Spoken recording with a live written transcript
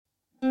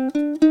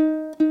Welcome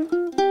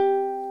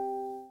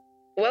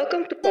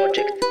to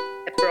Project,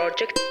 a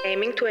project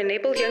aiming to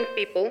enable young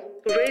people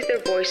to raise their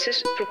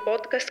voices through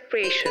podcast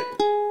creation.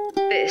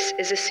 This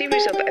is a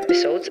series of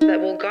episodes that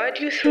will guide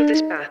you through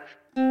this path.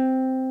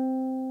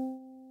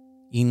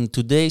 In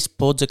today's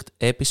project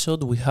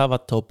episode, we have a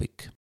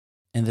topic,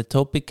 and the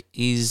topic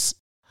is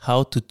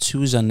how to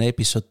choose an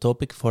episode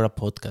topic for a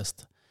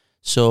podcast.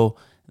 So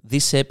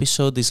this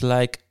episode is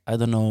like,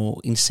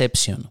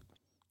 Inception,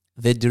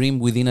 the dream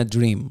within a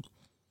dream,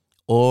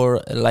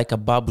 or like a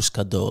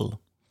babushka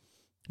doll.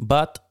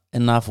 But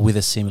enough with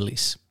the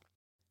similes.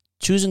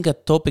 Choosing a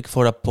topic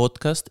for a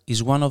podcast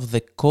is one of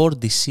the core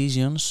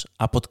decisions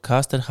a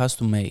podcaster has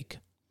to make.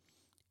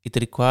 It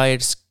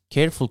requires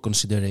careful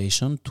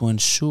consideration to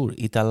ensure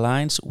it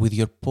aligns with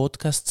your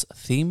podcast's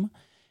theme,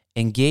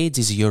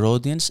 engages your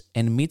audience,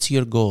 and meets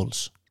your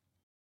goals.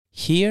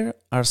 Here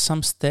are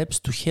some steps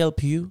to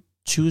help you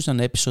choose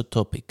an episode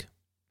topic.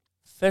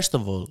 First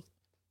of all,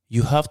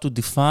 you have to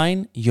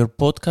define your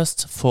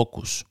podcast's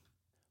focus.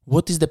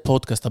 What is the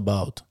podcast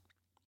about?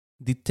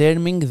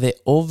 Determine the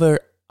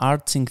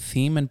overarching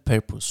theme and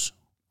purpose.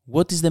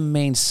 What is the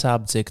main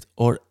subject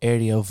or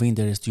area of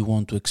interest you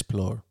want to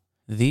explore?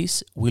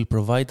 This will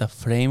provide a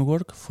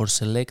framework for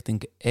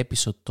selecting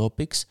episode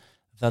topics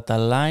that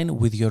align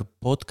with your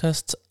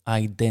podcast's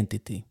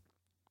identity.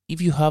 If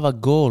you have a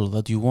goal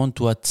that you want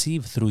to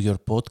achieve through your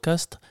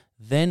podcast,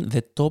 then the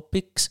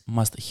topics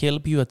must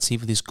help you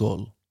achieve this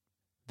goal.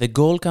 The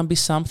goal can be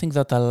something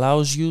that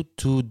allows you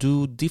to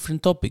do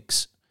different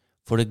topics.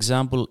 For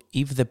example,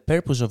 if the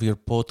purpose of your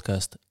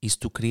podcast is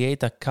to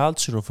create a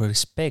culture of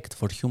respect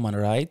for human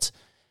rights,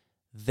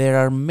 there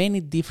are many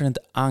different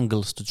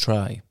angles to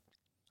try.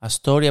 A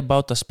story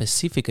about a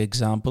specific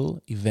example,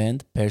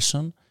 event,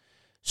 person,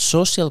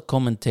 social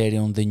commentary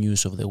on the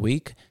news of the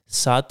week,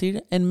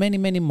 satire, and many,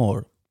 many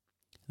more.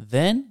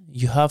 Then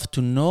you have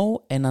to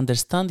know and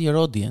understand your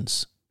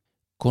audience.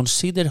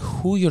 Consider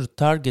who your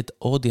target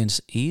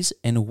audience is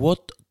and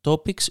what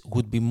topics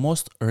would be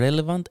most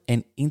relevant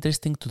and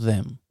interesting to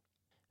them.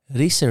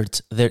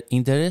 Research their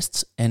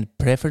interests and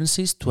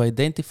preferences to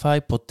identify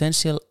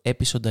potential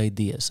episode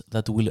ideas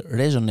that will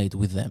resonate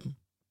with them.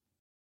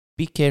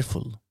 Be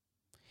careful.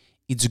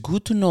 It's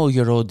good to know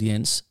your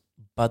audience,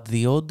 but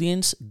the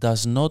audience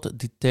does not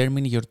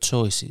determine your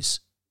choices.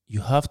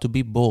 You have to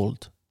be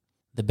bold.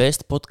 The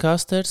best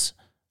podcasters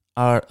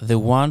are the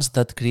ones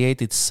that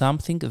created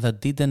something that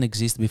didn't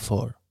exist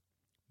before.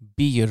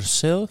 Be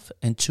yourself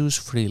and choose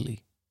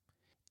freely.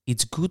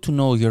 It's good to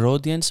know your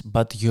audience,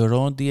 but your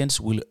audience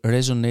will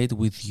resonate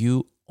with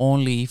you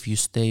only if you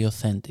stay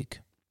authentic.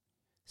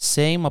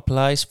 Same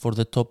applies for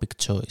the topic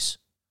choice.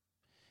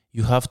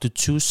 You have to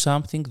choose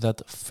something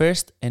that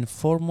first and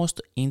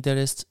foremost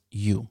interests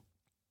you.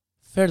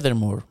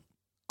 Furthermore,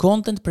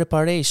 content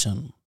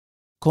preparation.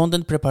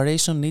 Content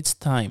preparation needs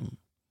time.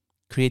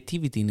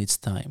 Creativity needs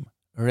time,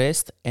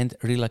 rest and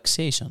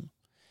relaxation.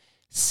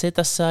 Set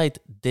aside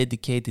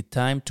dedicated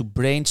time to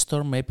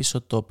brainstorm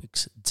episode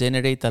topics.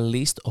 Generate a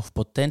list of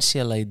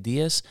potential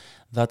ideas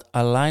that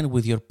align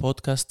with your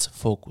podcast's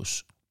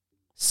focus.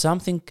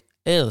 Something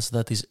else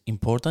that is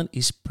important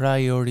is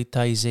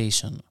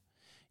prioritization.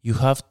 You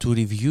have to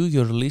review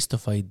your list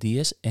of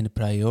ideas and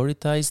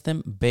prioritize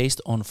them based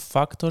on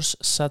factors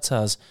such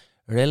as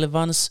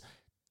relevance,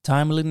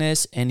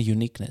 timeliness, and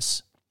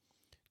uniqueness.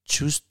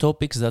 Choose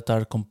topics that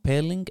are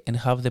compelling and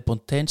have the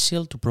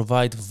potential to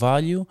provide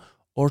value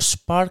or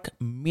spark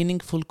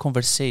meaningful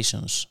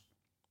conversations.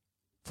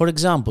 For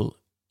example,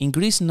 in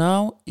Greece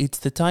now, it's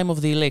the time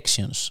of the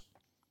elections.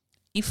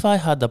 If I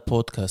had a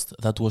podcast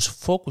that was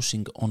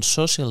focusing on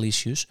social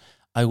issues,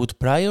 I would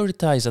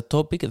prioritize a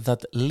topic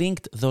that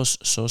linked those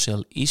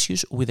social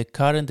issues with the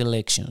current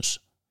elections.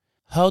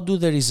 How do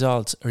the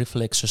results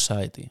reflect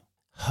society?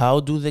 How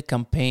do the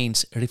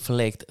campaigns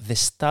reflect the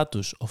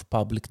status of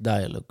public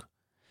dialogue?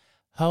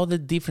 How the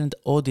different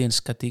audience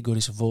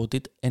categories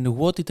voted and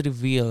what it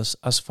reveals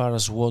as far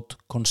as what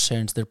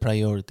concerns their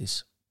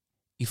priorities.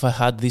 If I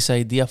had this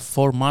idea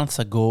 4 months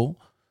ago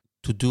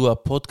to do a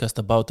podcast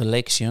about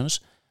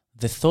elections,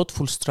 the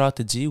thoughtful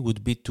strategy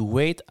would be to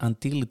wait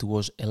until it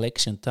was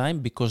election time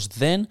because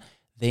then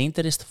the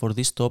interest for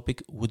this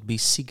topic would be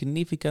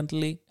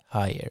significantly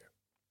higher.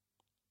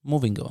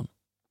 Moving on.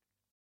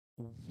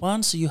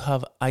 Once you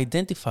have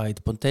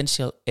identified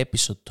potential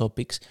episode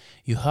topics,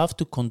 you have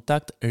to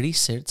conduct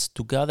research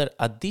to gather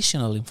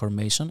additional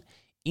information,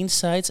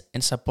 insights,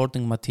 and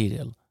supporting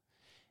material.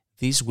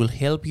 This will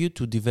help you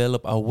to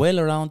develop a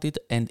well-rounded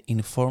and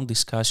informed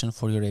discussion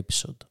for your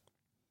episode.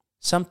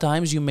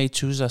 Sometimes you may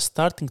choose a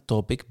starting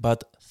topic,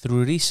 but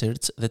through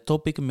research, the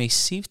topic may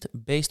shift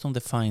based on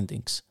the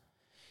findings.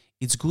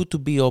 It's good to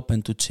be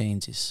open to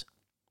changes.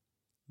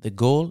 The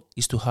goal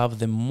is to have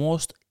the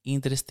most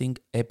interesting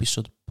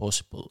episode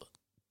possible.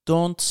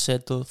 Don't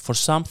settle for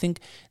something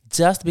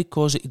just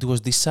because it was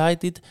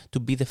decided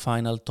to be the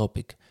final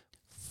topic.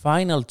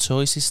 Final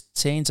choices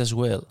change as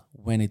well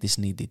when it is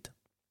needed.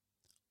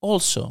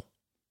 Also,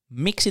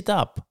 mix it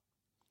up.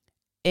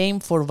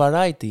 Aim for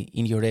variety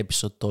in your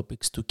episode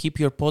topics to keep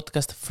your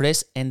podcast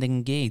fresh and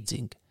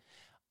engaging.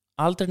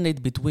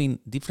 Alternate between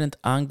different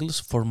angles,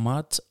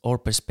 formats, or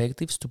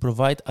perspectives to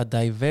provide a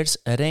diverse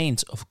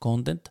range of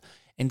content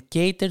and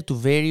cater to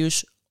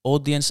various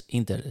audience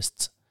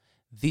interests.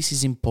 This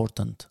is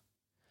important.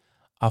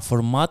 A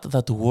format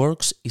that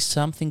works is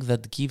something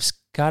that gives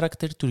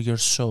character to your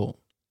show,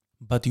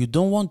 but you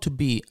don't want to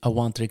be a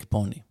one-trick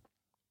pony.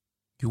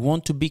 You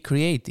want to be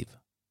creative.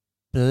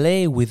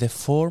 Play with the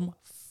form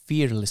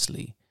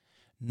fearlessly.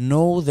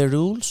 Know the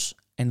rules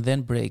and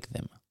then break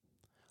them.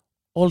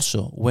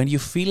 Also, when you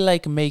feel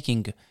like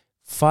making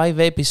 5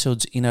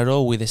 episodes in a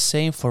row with the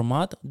same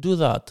format, do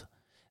that.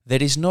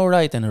 There is no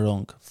right and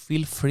wrong.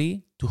 Feel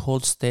free to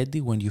hold steady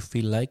when you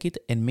feel like it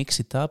and mix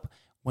it up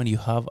when you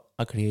have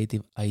a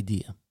creative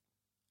idea.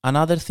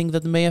 Another thing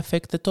that may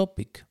affect the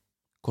topic.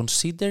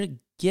 Consider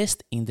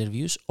guest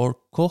interviews or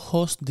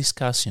co-host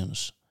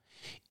discussions.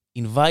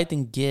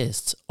 Inviting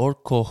guests or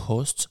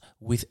co-hosts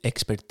with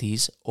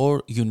expertise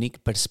or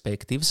unique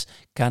perspectives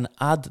can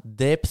add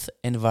depth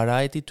and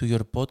variety to your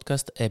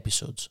podcast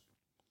episodes.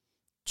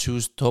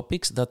 Choose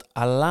topics that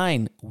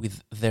align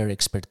with their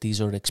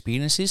expertise or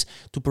experiences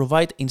to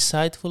provide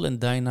insightful and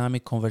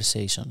dynamic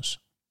conversations.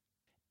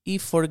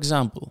 If, for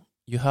example,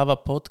 you have a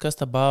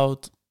podcast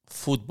about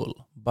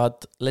football,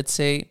 but let's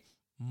say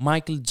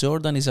Michael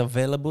Jordan is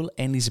available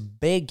and is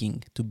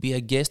begging to be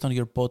a guest on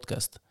your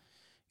podcast,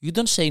 you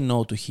don't say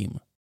no to him.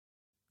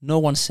 No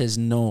one says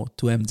no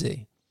to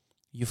MJ.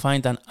 You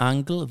find an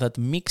angle that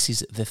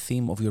mixes the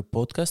theme of your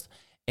podcast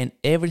and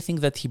everything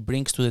that he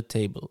brings to the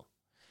table.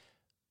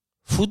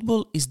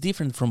 Football is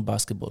different from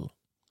basketball,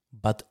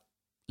 but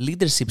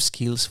leadership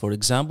skills, for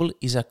example,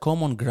 is a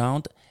common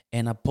ground,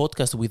 and a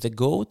podcast with a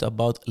GOAT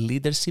about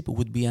leadership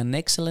would be an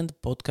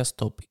excellent podcast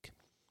topic,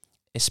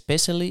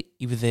 especially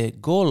if the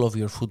goal of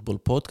your football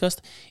podcast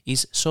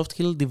is soft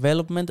skill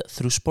development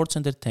through sports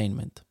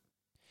entertainment.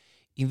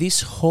 In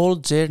this whole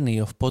journey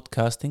of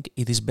podcasting,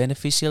 it is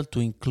beneficial to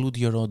include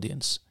your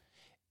audience.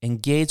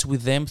 Engage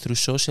with them through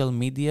social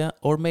media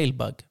or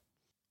mailbag.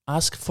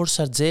 Ask for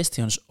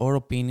suggestions or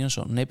opinions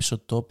on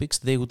episode topics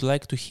they would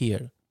like to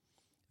hear.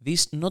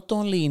 This not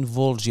only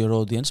involves your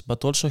audience,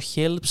 but also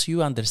helps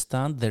you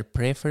understand their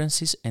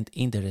preferences and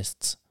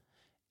interests.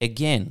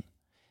 Again,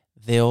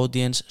 the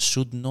audience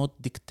should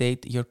not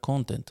dictate your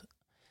content.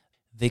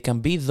 They can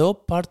be, though,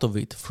 part of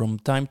it from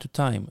time to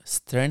time,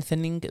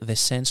 strengthening the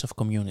sense of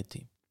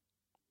community.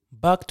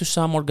 Back to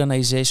some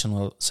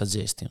organizational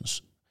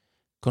suggestions.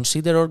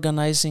 Consider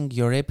organizing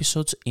your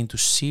episodes into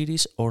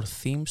series or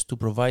themes to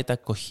provide a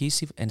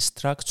cohesive and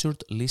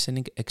structured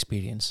listening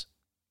experience.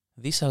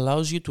 This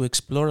allows you to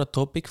explore a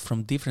topic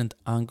from different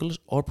angles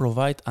or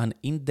provide an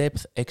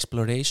in-depth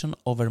exploration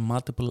over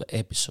multiple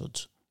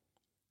episodes.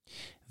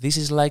 This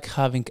is like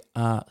having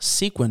a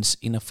sequence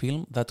in a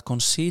film that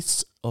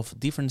consists of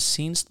different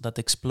scenes that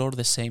explore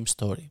the same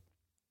story.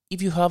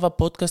 If you have a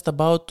podcast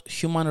about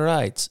human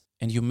rights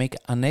and you make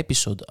an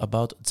episode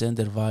about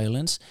gender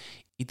violence,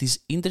 it is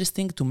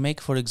interesting to make,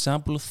 for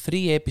example,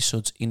 3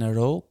 episodes in a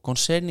row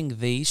concerning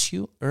the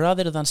issue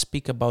rather than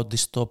speak about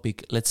this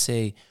topic, let's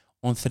say,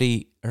 on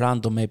 3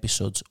 random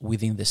episodes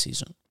within the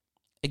season.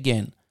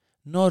 Again,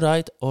 no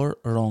right or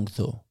wrong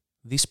though.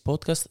 This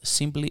podcast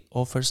simply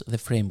offers the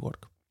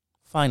framework.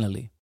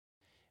 Finally,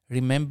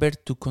 remember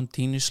to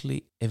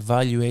continuously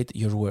evaluate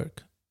your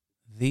work.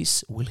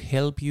 This will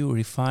help you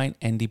refine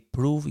and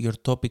improve your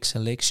topic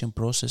selection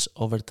process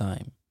over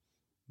time.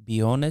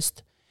 Be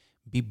honest,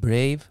 be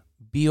brave,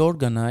 be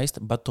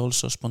organized, but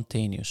also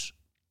spontaneous.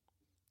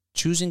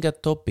 Choosing a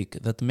topic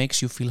that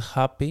makes you feel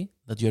happy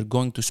that you're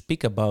going to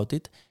speak about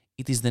it,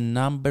 it is the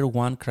number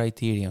one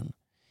criterion.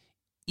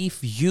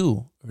 If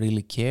you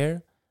really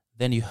care,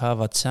 then you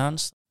have a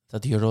chance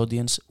that your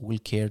audience will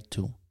care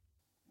too.